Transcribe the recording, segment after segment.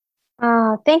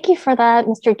Thank you for that,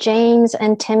 Mr. James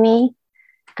and Timmy.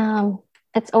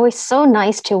 It's always so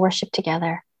nice to worship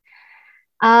together.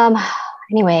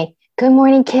 Anyway, good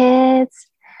morning, kids.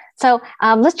 So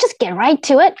let's just get right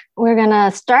to it. We're going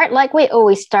to start like we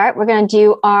always start. We're going to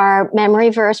do our memory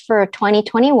verse for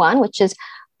 2021, which is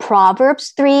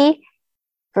Proverbs 3,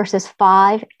 verses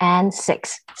 5 and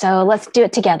 6. So let's do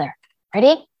it together.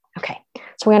 Ready? Okay.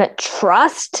 So we're going to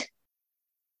trust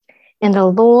in the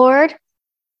Lord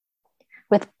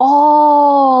with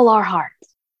all our hearts.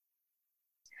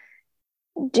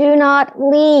 Do not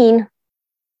lean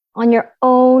on your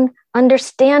own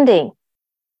understanding.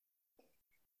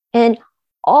 In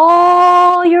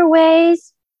all your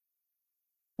ways,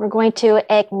 we're going to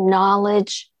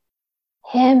acknowledge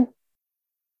Him,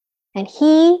 and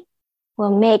He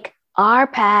will make our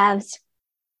paths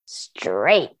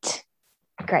straight.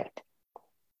 Great.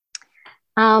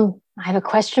 I have a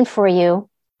question for you.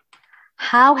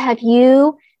 How have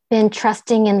you been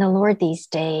trusting in the Lord these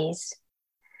days?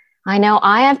 I know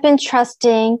I have been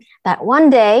trusting that one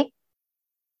day,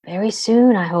 very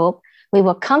soon, I hope, we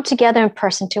will come together in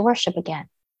person to worship again.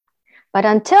 But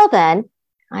until then,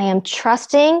 I am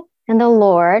trusting in the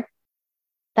Lord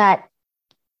that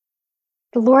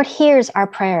the Lord hears our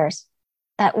prayers,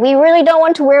 that we really don't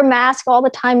want to wear masks all the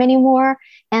time anymore,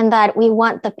 and that we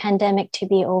want the pandemic to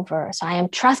be over. So I am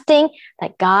trusting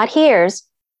that God hears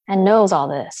and knows all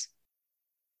this.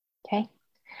 Okay?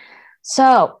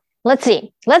 So let's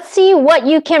see. Let's see what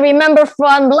you can remember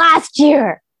from last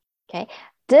year. Okay?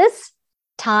 This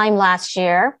time last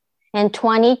year in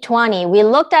 2020, we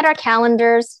looked at our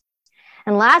calendars.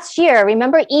 And last year,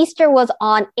 remember Easter was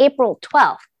on April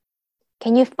 12th.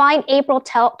 Can you find April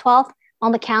 12th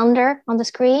on the calendar on the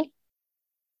screen?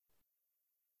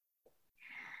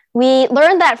 We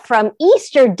learned that from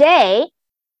Easter Day,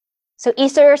 so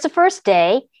Easter is the first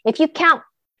day, if you count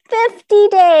 50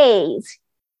 days,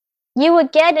 you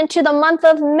would get into the month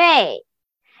of May.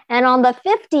 And on the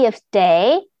 50th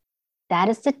day, that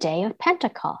is the day of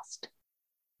Pentecost.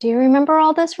 Do you remember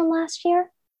all this from last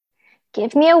year?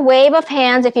 Give me a wave of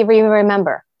hands if you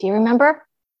remember. Do you remember?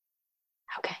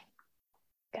 Okay,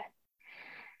 good.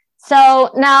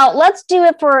 So now let's do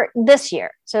it for this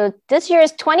year. So this year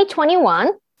is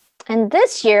 2021. And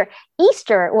this year,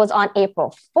 Easter was on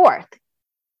April 4th.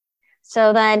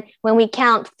 So then when we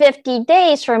count 50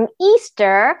 days from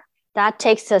Easter, that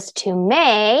takes us to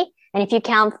May. And if you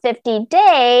count 50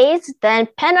 days, then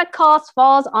Pentecost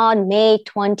falls on May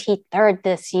 23rd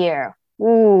this year.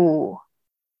 Ooh.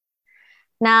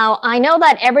 Now, I know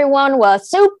that everyone was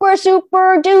super,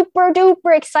 super, duper,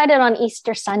 duper excited on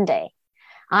Easter Sunday.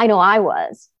 I know I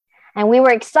was. And we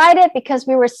were excited because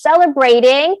we were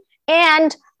celebrating,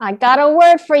 and I got a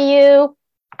word for you.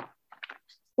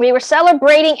 We were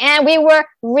celebrating and we were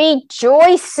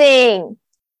rejoicing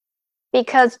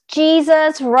because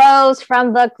Jesus rose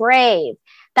from the grave.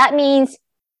 That means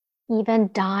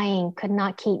even dying could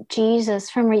not keep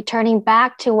Jesus from returning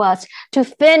back to us to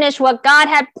finish what God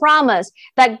had promised,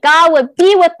 that God would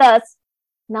be with us,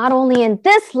 not only in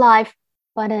this life,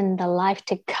 but in the life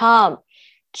to come.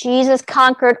 Jesus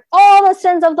conquered all the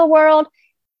sins of the world.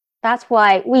 That's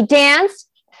why we dance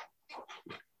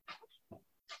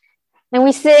and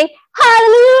we sing,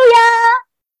 hallelujah,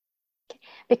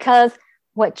 because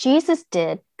what Jesus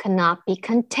did could not be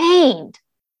contained.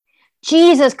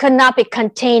 Jesus could not be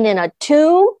contained in a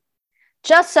tomb,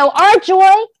 just so our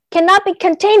joy cannot be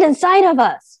contained inside of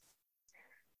us.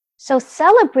 So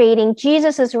celebrating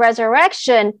Jesus'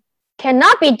 resurrection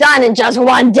cannot be done in just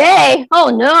one day. Oh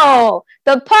no,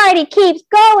 the party keeps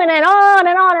going and on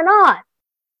and on and on.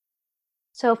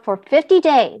 So for 50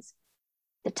 days,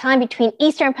 the time between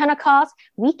Easter and Pentecost,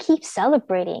 we keep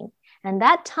celebrating. And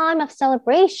that time of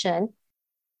celebration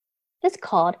is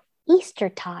called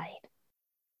Eastertide.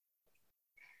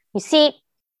 You see,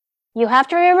 you have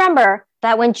to remember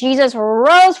that when Jesus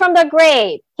rose from the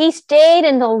grave, he stayed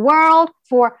in the world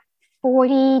for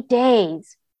 40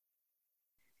 days.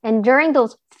 And during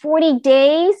those 40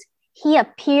 days, he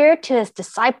appeared to his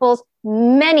disciples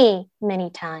many,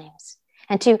 many times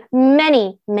and to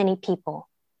many, many people.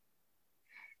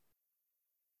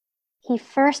 He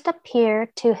first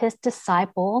appeared to his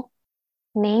disciple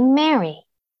named Mary.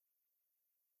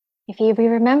 If you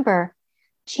remember,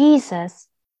 Jesus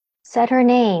said her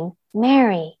name,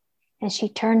 Mary, and she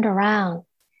turned around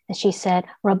and she said,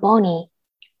 Rabboni.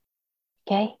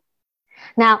 Okay?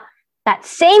 Now, that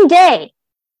same day,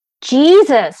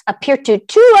 Jesus appeared to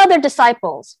two other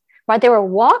disciples while they were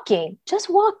walking, just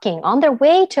walking on their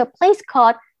way to a place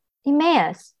called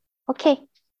Emmaus. Okay.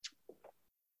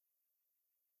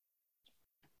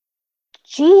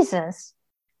 Jesus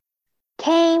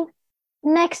came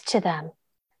next to them,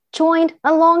 joined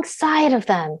alongside of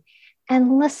them,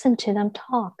 and listened to them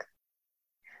talk.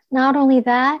 Not only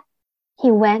that,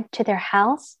 he went to their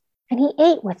house and he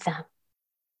ate with them.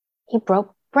 He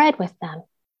broke bread with them.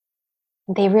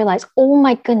 They realized, oh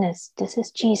my goodness, this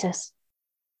is Jesus.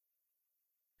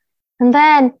 And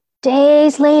then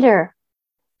days later,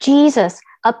 Jesus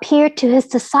appeared to his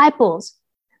disciples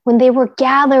when they were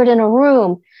gathered in a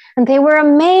room, and they were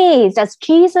amazed as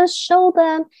Jesus showed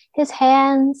them his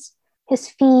hands, his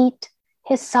feet,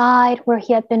 his side where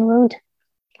he had been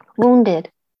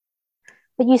wounded.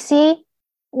 But you see,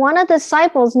 one of the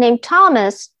disciples named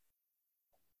Thomas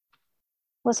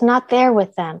was not there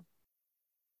with them.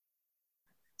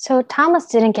 So Thomas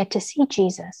didn't get to see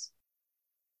Jesus.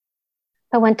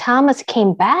 But when Thomas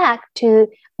came back to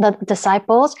the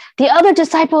disciples, the other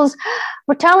disciples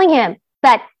were telling him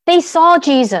that they saw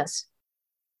Jesus.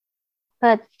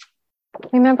 But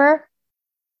remember,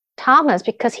 Thomas,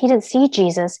 because he didn't see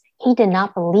Jesus, he did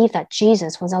not believe that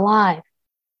Jesus was alive.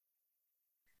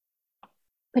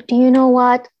 But do you know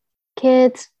what,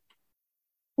 kids?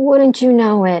 Wouldn't you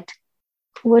know it?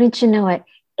 Wouldn't you know it?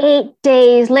 8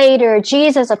 days later,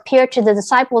 Jesus appeared to the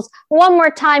disciples one more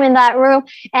time in that room,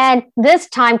 and this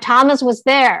time Thomas was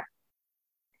there.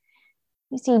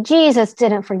 You see, Jesus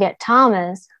didn't forget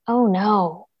Thomas. Oh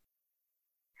no.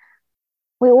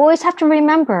 We always have to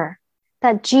remember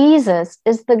that Jesus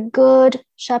is the good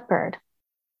shepherd.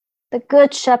 The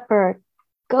good shepherd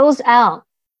goes out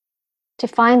to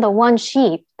find the one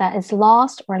sheep that is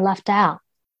lost or left out.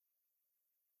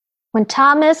 When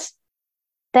Thomas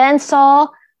then saw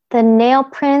the nail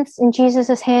prints in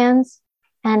Jesus' hands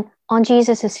and on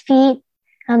Jesus' feet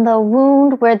and the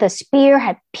wound where the spear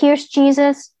had pierced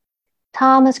Jesus,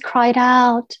 Thomas cried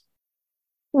out,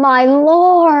 "My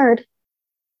Lord,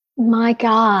 my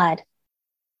God."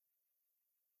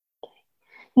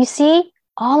 You see,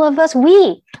 all of us,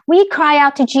 we cry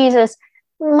out to Jesus,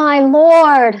 "My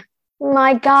Lord,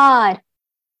 my God,"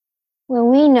 when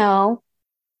we know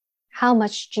how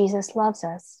much Jesus loves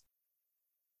us.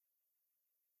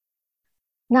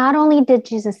 Not only did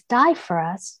Jesus die for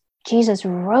us, Jesus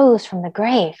rose from the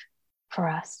grave for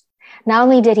us. Not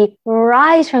only did he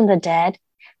rise from the dead,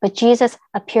 but Jesus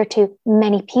appeared to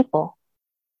many people.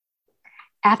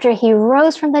 After he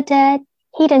rose from the dead,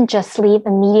 he didn't just leave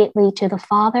immediately to the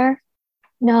Father.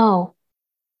 No.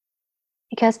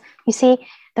 Because you see,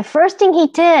 the first thing he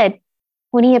did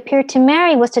when he appeared to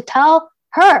Mary was to tell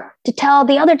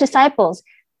the other disciples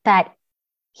that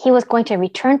he was going to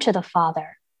return to the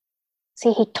Father.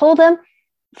 See, he told them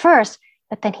first,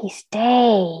 but then he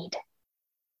stayed.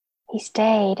 He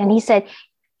stayed and he said,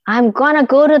 "I'm going to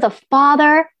go to the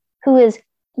Father who is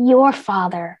your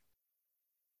Father."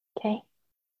 Okay.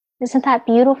 Isn't that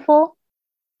beautiful?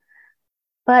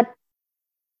 But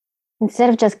instead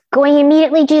of just going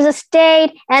immediately, Jesus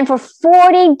stayed, and for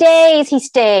 40 days he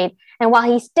stayed. And while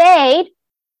he stayed,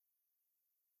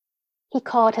 he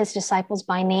called his disciples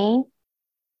by name.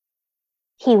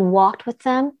 He walked with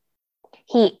them.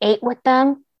 He ate with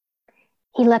them.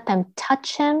 He let them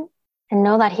touch him and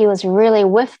know that he was really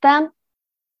with them.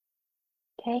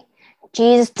 Okay.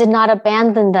 Jesus did not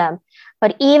abandon them.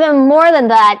 But even more than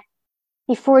that,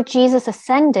 before Jesus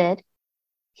ascended,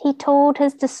 he told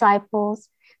his disciples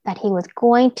that he was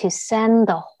going to send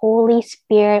the Holy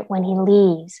Spirit when he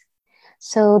leaves,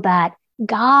 so that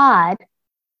God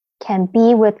can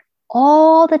be with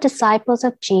all the disciples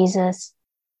of Jesus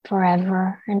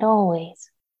forever and always.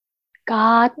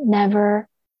 God never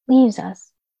leaves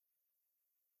us.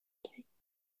 Okay.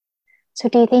 So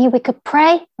do you think we could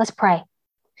pray? Let's pray.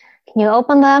 Can you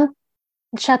open them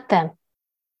and shut them?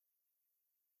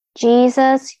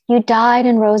 Jesus, you died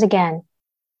and rose again.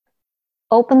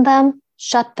 Open them,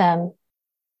 shut them.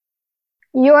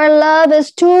 Your love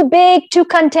is too big to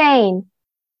contain.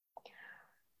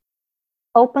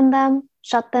 Open them,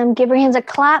 shut them, give your hands a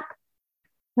clap,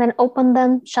 then open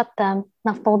them, shut them,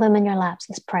 now fold them in your laps.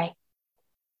 Let's pray.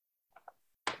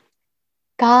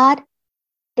 God,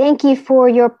 thank you for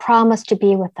your promise to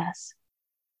be with us.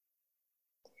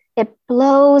 It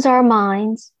blows our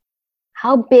minds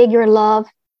how big your love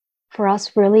for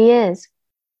us really is.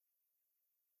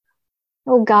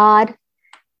 Oh God,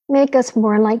 make us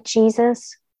more like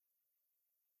Jesus.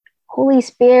 Holy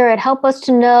Spirit, help us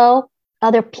to know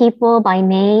other people by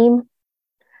name.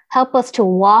 Help us to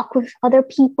walk with other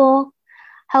people.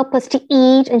 Help us to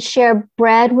eat and share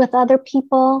bread with other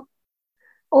people,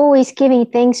 always giving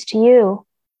thanks to you.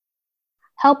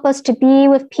 Help us to be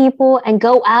with people and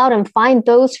go out and find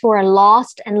those who are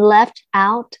lost and left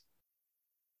out.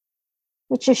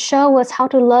 Would you show us how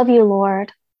to love you,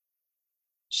 Lord?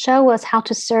 Show us how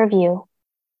to serve you.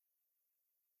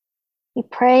 We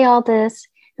pray all this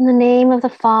in the name of the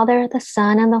Father, the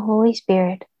Son, and the Holy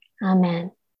Spirit.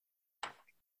 Amen.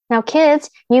 Now, kids,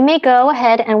 you may go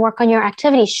ahead and work on your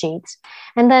activity sheets.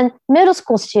 And then middle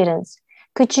school students,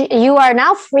 you are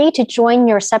now free to join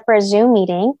your separate Zoom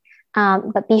meeting,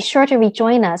 but be sure to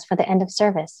rejoin us for the end of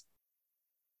service.